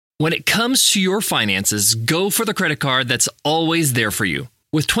When it comes to your finances, go for the credit card that's always there for you.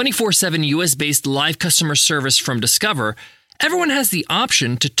 With 24/7 US-based live customer service from Discover, everyone has the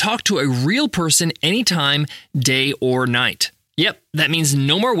option to talk to a real person anytime, day or night. Yep, that means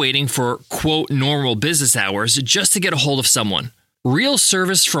no more waiting for, quote, normal business hours just to get a hold of someone. Real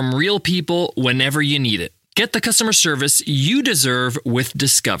service from real people whenever you need it. Get the customer service you deserve with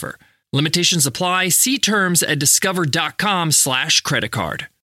Discover. Limitations apply. See terms at discover.com/creditcard.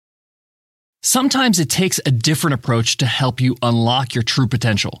 Sometimes it takes a different approach to help you unlock your true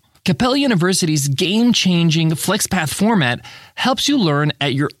potential. Capella University's game-changing FlexPath format helps you learn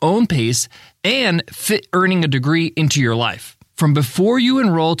at your own pace and fit earning a degree into your life. From before you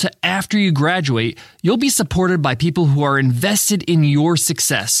enroll to after you graduate, you'll be supported by people who are invested in your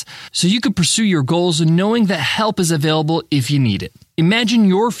success, so you can pursue your goals knowing that help is available if you need it. Imagine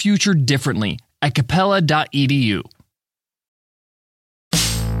your future differently at capella.edu.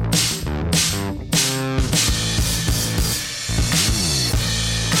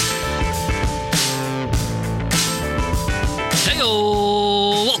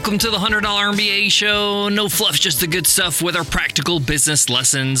 Welcome to the $100 MBA show. No fluff, just the good stuff with our practical business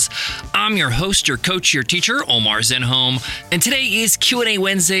lessons. I'm your host, your coach, your teacher, Omar Zenhom. And today is Q&A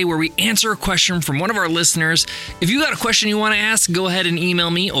Wednesday, where we answer a question from one of our listeners. If you got a question you want to ask, go ahead and email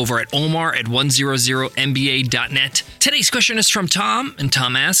me over at omar@100mba.net. Today's question is from Tom, and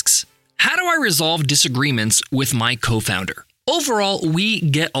Tom asks, how do I resolve disagreements with my co-founder? Overall, we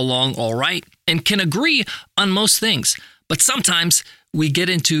get along all right and can agree on most things, but sometimes we get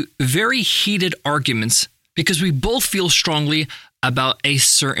into very heated arguments because we both feel strongly about a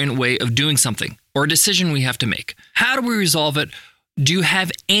certain way of doing something or a decision we have to make. How do we resolve it? Do you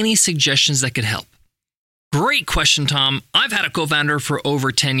have any suggestions that could help? Great question, Tom. I've had a co-founder for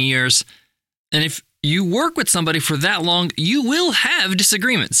over 10 years. And if you work with somebody for that long, you will have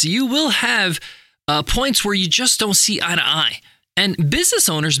disagreements. You will have points where you just don't see eye to eye. And business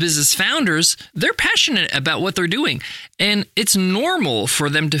owners, business founders, they're passionate about what they're doing. And it's normal for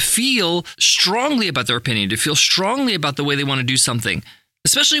them to feel strongly about their opinion, to feel strongly about the way they want to do something,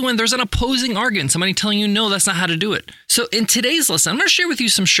 especially when there's an opposing argument, somebody telling you, no, that's not how to do it. So in today's lesson, I'm going to share with you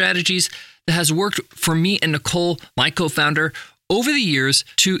some strategies that has worked for me and Nicole, my co-founder, over the years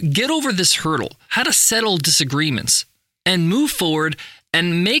to get over this hurdle, how to settle disagreements and move forward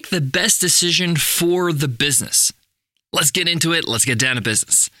and make the best decision for the business. Let's get into it. Let's get down to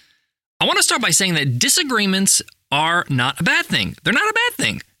business. I want to start by saying that disagreements are not a bad thing. They're not a bad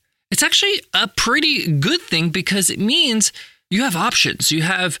thing. It's actually a pretty good thing because it means you have options. You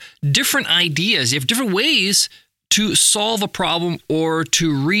have different ideas. You have different ways to solve a problem or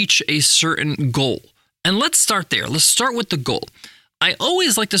to reach a certain goal. And let's start there. Let's start with the goal. I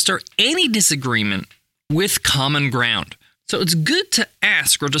always like to start any disagreement with common ground. So it's good to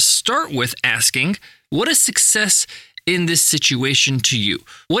ask or to start with asking, what is success in this situation to you?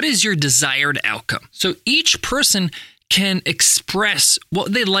 What is your desired outcome? So each person can express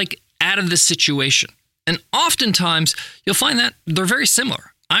what they like out of this situation. And oftentimes you'll find that they're very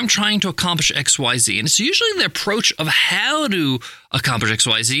similar. I'm trying to accomplish X, Y, Z. And it's usually the approach of how to accomplish X,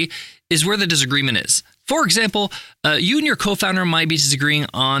 Y, Z is where the disagreement is. For example, you and your co-founder might be disagreeing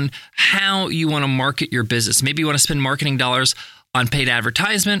on how you want to market your business. Maybe you want to spend marketing dollars on paid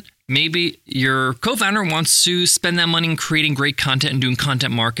advertisement. Maybe your co-founder wants to spend that money in creating great content and doing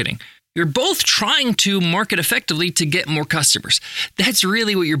content marketing. You're both trying to market effectively to get more customers. That's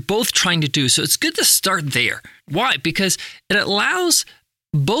really what you're both trying to do. So it's good to start there. Why? Because it allows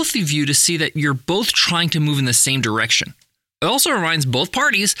both of you to see that you're both trying to move in the same direction. It also reminds both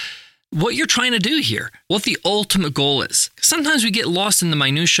parties what you're trying to do here, what the ultimate goal is. Sometimes we get lost in the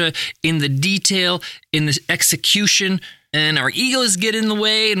minutia, in the detail, in the execution, and our egos get in the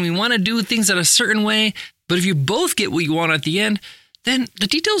way and we want to do things in a certain way. But if you both get what you want at the end, then the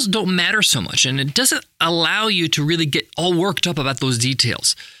details don't matter so much. And it doesn't allow you to really get all worked up about those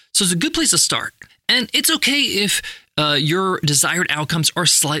details. So it's a good place to start. And it's okay if your desired outcomes are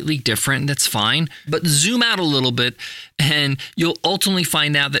slightly different. That's fine. But zoom out a little bit and you'll ultimately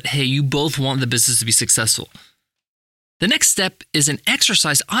find out that, hey, you both want the business to be successful. The next step is an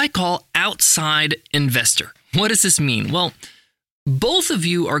exercise I call outside investor. What does this mean? Well, both of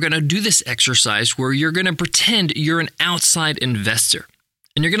you are going to do this exercise where you're going to pretend you're an outside investor.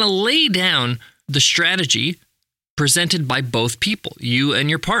 And you're going to lay down the strategy presented by both people, you and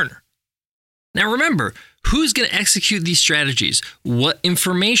your partner. Now remember, who's going to execute these strategies? What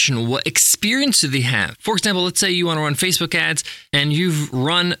information, what experience do they have? For example, let's say you want to run Facebook ads and you've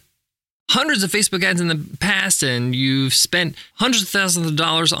run hundreds of Facebook ads in the past and you've spent hundreds of thousands of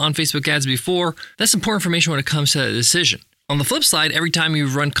dollars on Facebook ads before. That's important information when it comes to that decision. On the flip side, every time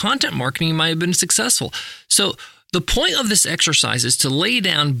you've run content marketing, you might have been successful. So the point of this exercise is to lay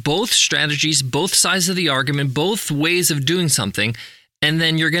down both strategies, both sides of the argument, both ways of doing something, and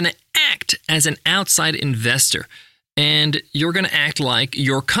then you're going to act as an outside investor. And you're going to act like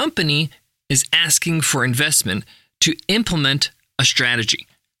your company is asking for investment to implement a strategy.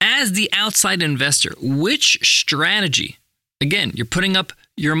 As the outside investor, which strategy, again, you're putting up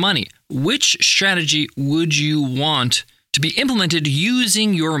your money, which strategy would you want to be implemented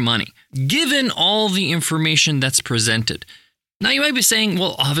using your money, given all the information that's presented? Now, you might be saying,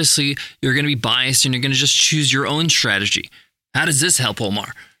 well, obviously, you're going to be biased and you're going to just choose your own strategy. How does this help,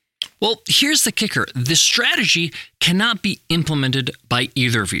 Omar? Well, here's the kicker. The strategy cannot be implemented by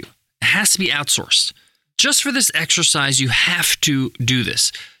either of you. It has to be outsourced. Just for this exercise, you have to do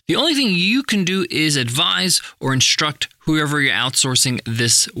this. The only thing you can do is advise or instruct whoever you're outsourcing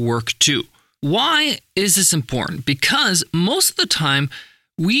this work to. Why is this important? Because most of the time,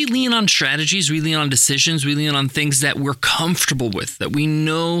 we lean on strategies, we lean on decisions, we lean on things that we're comfortable with, that we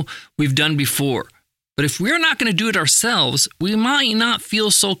know we've done before. But if we're not going to do it ourselves, we might not feel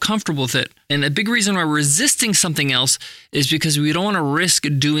so comfortable with it. And a big reason why we're resisting something else is because we don't want to risk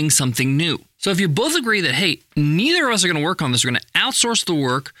doing something new. So if you both agree that, hey, neither of us are going to work on this, we're going to outsource the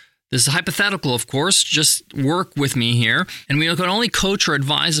work. This is hypothetical, of course, just work with me here. And we can only coach or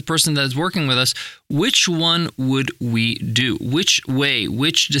advise the person that is working with us. Which one would we do? Which way?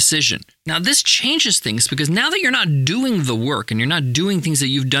 Which decision? Now, this changes things because now that you're not doing the work and you're not doing things that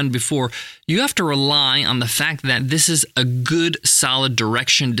you've done before, you have to rely on the fact that this is a good, solid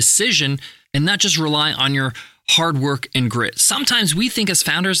direction decision and not just rely on your hard work and grit. Sometimes we think as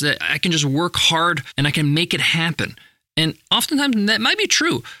founders that I can just work hard and I can make it happen. And oftentimes that might be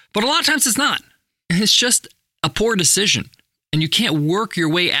true, but a lot of times it's not. It's just a poor decision, and you can't work your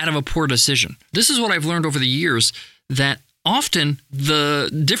way out of a poor decision. This is what I've learned over the years, that often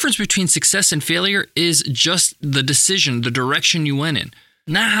the difference between success and failure is just the decision, the direction you went in,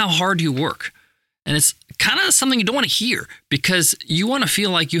 not how hard you work. And it's kind of something you don't want to hear because you want to feel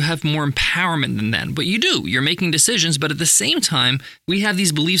like you have more empowerment than that. But you do. You're making decisions. But at the same time, we have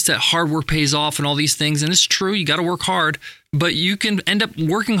these beliefs that hard work pays off and all these things. And it's true. You got to work hard. But you can end up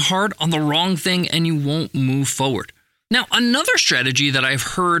working hard on the wrong thing and you won't move forward. Now, another strategy that I've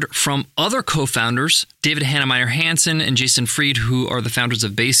heard from other co-founders, David Hannemeyer Hansen and Jason Fried, who are the founders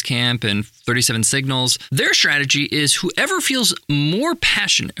of Basecamp and 37 Signals, their strategy is whoever feels more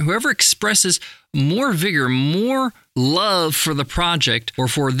passion, whoever expresses more vigor, more love for the project or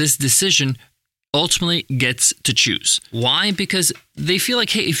for this decision ultimately gets to choose. Why? Because they feel like,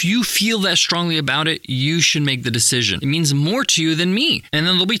 hey, if you feel that strongly about it, you should make the decision. It means more to you than me. And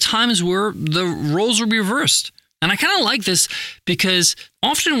then there'll be times where the roles will be reversed. And I kind of like this because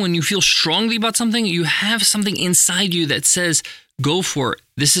often when you feel strongly about something, you have something inside you that says, go for it.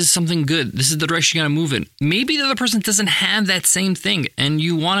 This is something good. This is the direction you got to move in. Maybe the other person doesn't have that same thing, and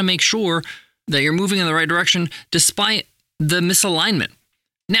you want to make sure that you're moving in the right direction despite the misalignment.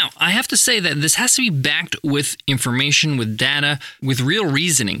 Now, I have to say that this has to be backed with information, with data, with real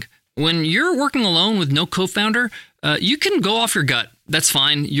reasoning. When you're working alone with no co-founder, you can go off your gut. That's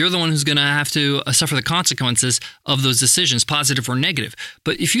fine. You're the one who's going to have to suffer the consequences of those decisions, positive or negative.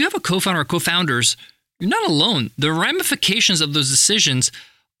 But if you have a co-founder or co-founders, you're not alone. The ramifications of those decisions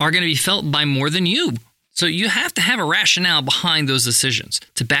are going to be felt by more than you. So you have to have a rationale behind those decisions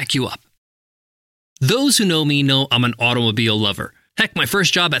to back you up. Those who know me know I'm an automobile lover. Heck, my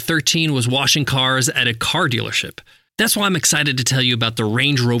first job at 13 was washing cars at a car dealership. That's why I'm excited to tell you about the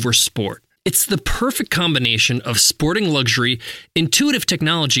Range Rover Sport. It's the perfect combination of sporting luxury, intuitive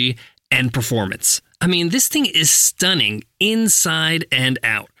technology, and performance. I mean, this thing is stunning inside and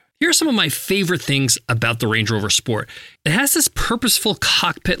out. Here are some of my favorite things about the Range Rover Sport. It has this purposeful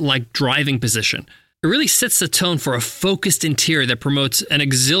cockpit-like driving position. It really sets the tone for a focused interior that promotes an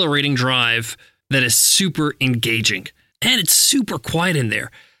exhilarating drive that is super engaging. And it's super quiet in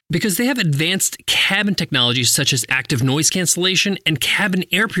there because they have advanced cabin technologies such as active noise cancellation and cabin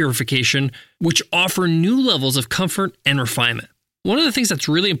air purification, which offer new levels of comfort and refinement. One of the things that's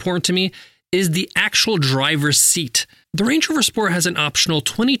really important to me is the actual driver's seat. The Range Rover Sport has an optional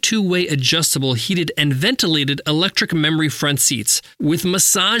 22-way adjustable heated and ventilated electric memory front seats with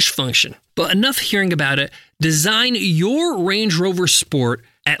massage function. But enough hearing about it. Design your Range Rover Sport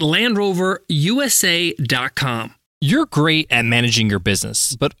at LandRoverUSA.com. You're great at managing your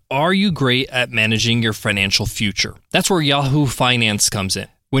business, but are you great at managing your financial future? That's where Yahoo Finance comes in.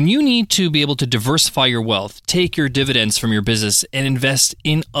 When you need to be able to diversify your wealth, take your dividends from your business, and invest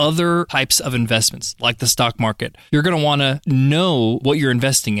in other types of investments, like the stock market, you're going to want to know what you're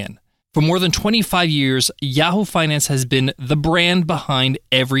investing in. For more than 25 years, Yahoo Finance has been the brand behind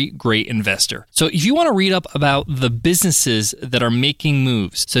every great investor. So if you want to read up about the businesses that are making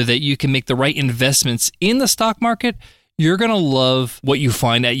moves so that you can make the right investments in the stock market, you're going to love what you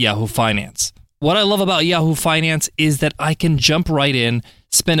find at Yahoo Finance. What I love about Yahoo Finance is that I can jump right in,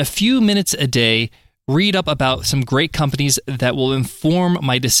 spend a few minutes a day, read up about some great companies that will inform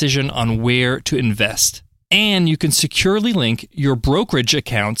my decision on where to invest. And you can securely link your brokerage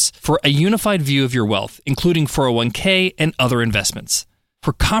accounts for a unified view of your wealth, including 401k and other investments.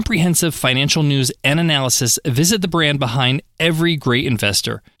 For comprehensive financial news and analysis, visit the brand behind every great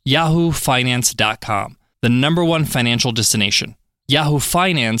investor, yahoofinance.com, the #1 financial destination.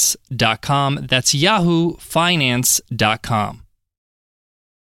 yahoofinance.com. That's yahoofinance.com.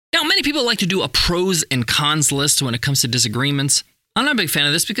 Now, many people like to do a pros and cons list when it comes to disagreements. I'm not a big fan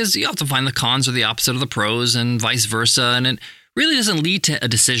of this because you often find the cons are the opposite of the pros and vice versa, and it really doesn't lead to a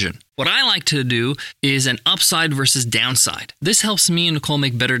decision. What I like to do is an upside versus downside. This helps me and Nicole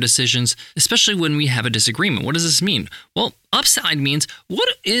make better decisions, especially when we have a disagreement. What does this mean? Well, upside means what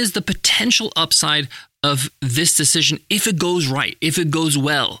is the potential upside of this decision if it goes right, if it goes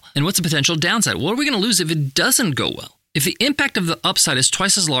well? And what's the potential downside? What are we going to lose if it doesn't go well? If the impact of the upside is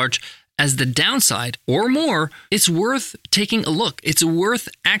twice as large as the downside or more, it's worth taking a look. It's worth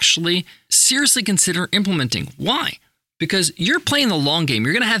actually seriously consider implementing. Why? Because you're playing the long game.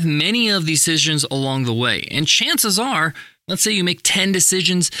 You're going to have many of these decisions along the way. And chances are, let's say you make 10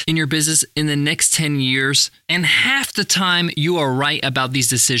 decisions in your business in the next 10 years, and half the time you are right about these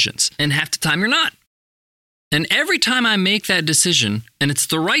decisions, and half the time you're not. And every time I make that decision, and it's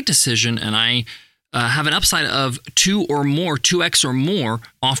the right decision, and I have an upside of 2 or more, 2x or more,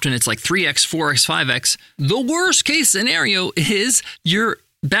 often it's like 3x, 4x, 5x, the worst case scenario is you're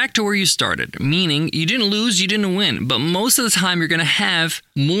back to where you started, meaning you didn't lose, you didn't win, but most of the time you're going to have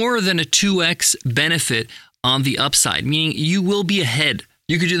more than a 2x benefit on the upside, meaning you will be ahead.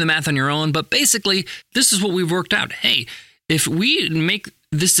 You could do the math on your own, but basically this is what we've worked out. Hey, if we make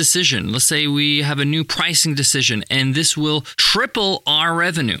this decision, let's say we have a new pricing decision and this will triple our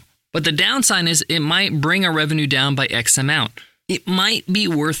revenue. But the downside is it might bring our revenue down by X amount. It might be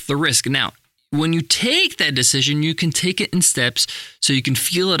worth the risk. Now, when you take that decision, you can take it in steps so you can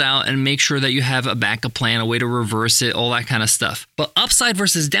feel it out and make sure that you have a backup plan, a way to reverse it, all that kind of stuff. But upside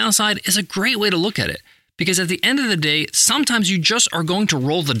versus downside is a great way to look at it because at the end of the day, sometimes you just are going to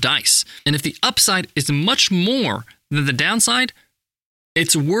roll the dice. And if the upside is much more than the downside,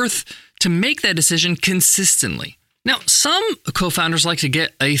 it's worth to make that decision consistently. Now, some co-founders like to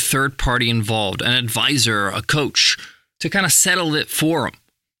get a third party involved, an advisor, a coach, to kind of settle it for them.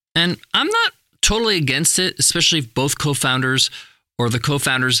 And I'm not totally against it, especially if both co-founders or the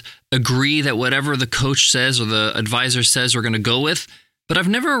co-founders agree that whatever the coach says or the advisor says we're going to go with. But I've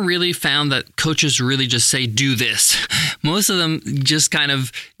never really found that coaches really just say, do this. Most of them just kind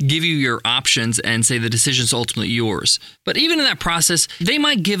of give you your options and say the decision's ultimately yours. But even in that process, they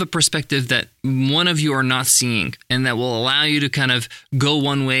might give a perspective that one of you are not seeing and that will allow you to kind of go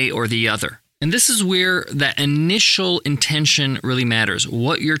one way or the other. And this is where that initial intention really matters,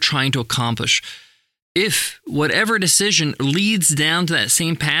 what you're trying to accomplish. If whatever decision leads down to that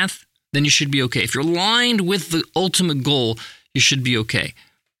same path, then you should be okay. If you're aligned with the ultimate goal, you should be okay.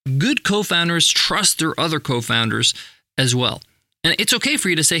 Good co-founders trust their other co-founders as well. And it's okay for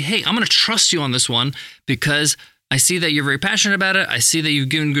you to say, hey, I'm going to trust you on this one because I see that you're very passionate about it. I see that you've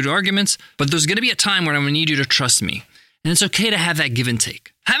given good arguments, but there's going to be a time when I'm going to need you to trust me. And it's okay to have that give and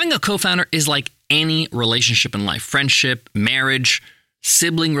take. Having a co-founder is like any relationship in life, friendship, marriage,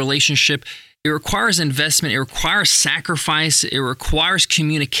 sibling relationship. It requires investment, it requires sacrifice, it requires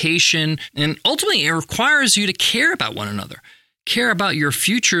communication, and ultimately it requires you to care about one another, care about your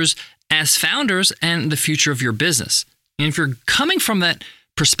futures as founders and the future of your business. And if you're coming from that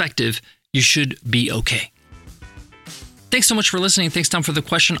perspective, you should be okay. Thanks so much for listening. Thanks, Tom, for the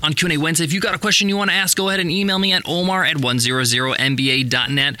question on Q&A Wednesday. If you got a question you want to ask, go ahead and email me at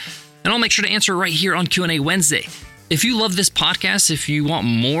omar@100mba.net, and I'll make sure to answer right here on Q&A Wednesday. If you love this podcast, if you want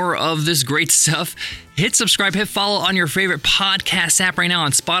more of this great stuff, hit subscribe, hit follow on your favorite podcast app right now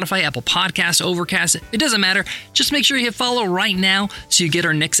on Spotify, Apple Podcasts, Overcast. It doesn't matter. Just make sure you hit follow right now so you get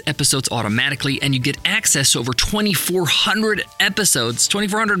our next episodes automatically and you get access to over 2,400 episodes,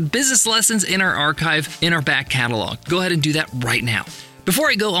 2,400 business lessons in our archive, in our back catalog. Go ahead and do that right now. Before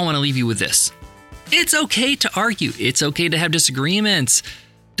I go, I want to leave you with this. It's okay to argue. It's okay to have disagreements.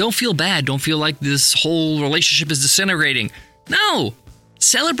 Don't feel bad. Don't feel like this whole relationship is disintegrating. No.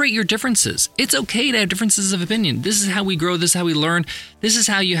 Celebrate your differences. It's okay to have differences of opinion. This is how we grow. This is how we learn. This is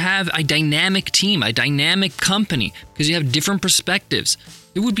how you have a dynamic team, a dynamic company, because you have different perspectives.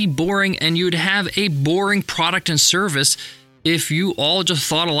 It would be boring, and you'd have a boring product and service if you all just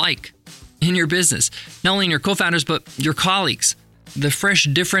thought alike in your business. Not only in your co-founders, but your colleagues. The fresh,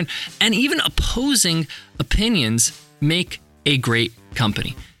 different, and even opposing opinions make a great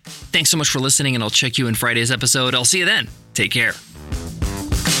company. Thanks so much for listening, and I'll check you in Friday's episode. I'll see you then. Take care.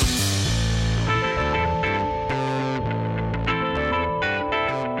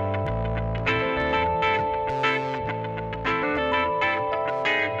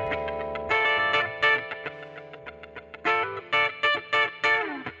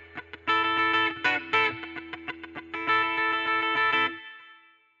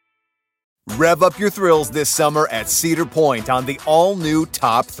 Rev up your thrills this summer at Cedar Point on the all-new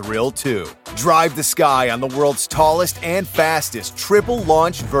Top Thrill 2. Drive the sky on the world's tallest and fastest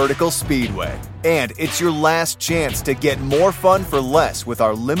triple-launch vertical speedway. And it's your last chance to get more fun for less with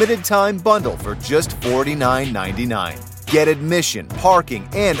our limited-time bundle for just $49.99. Get admission, parking,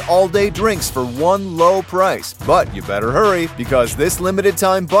 and all-day drinks for one low price. But you better hurry, because this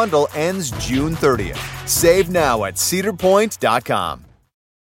limited-time bundle ends June 30th. Save now at cedarpoint.com.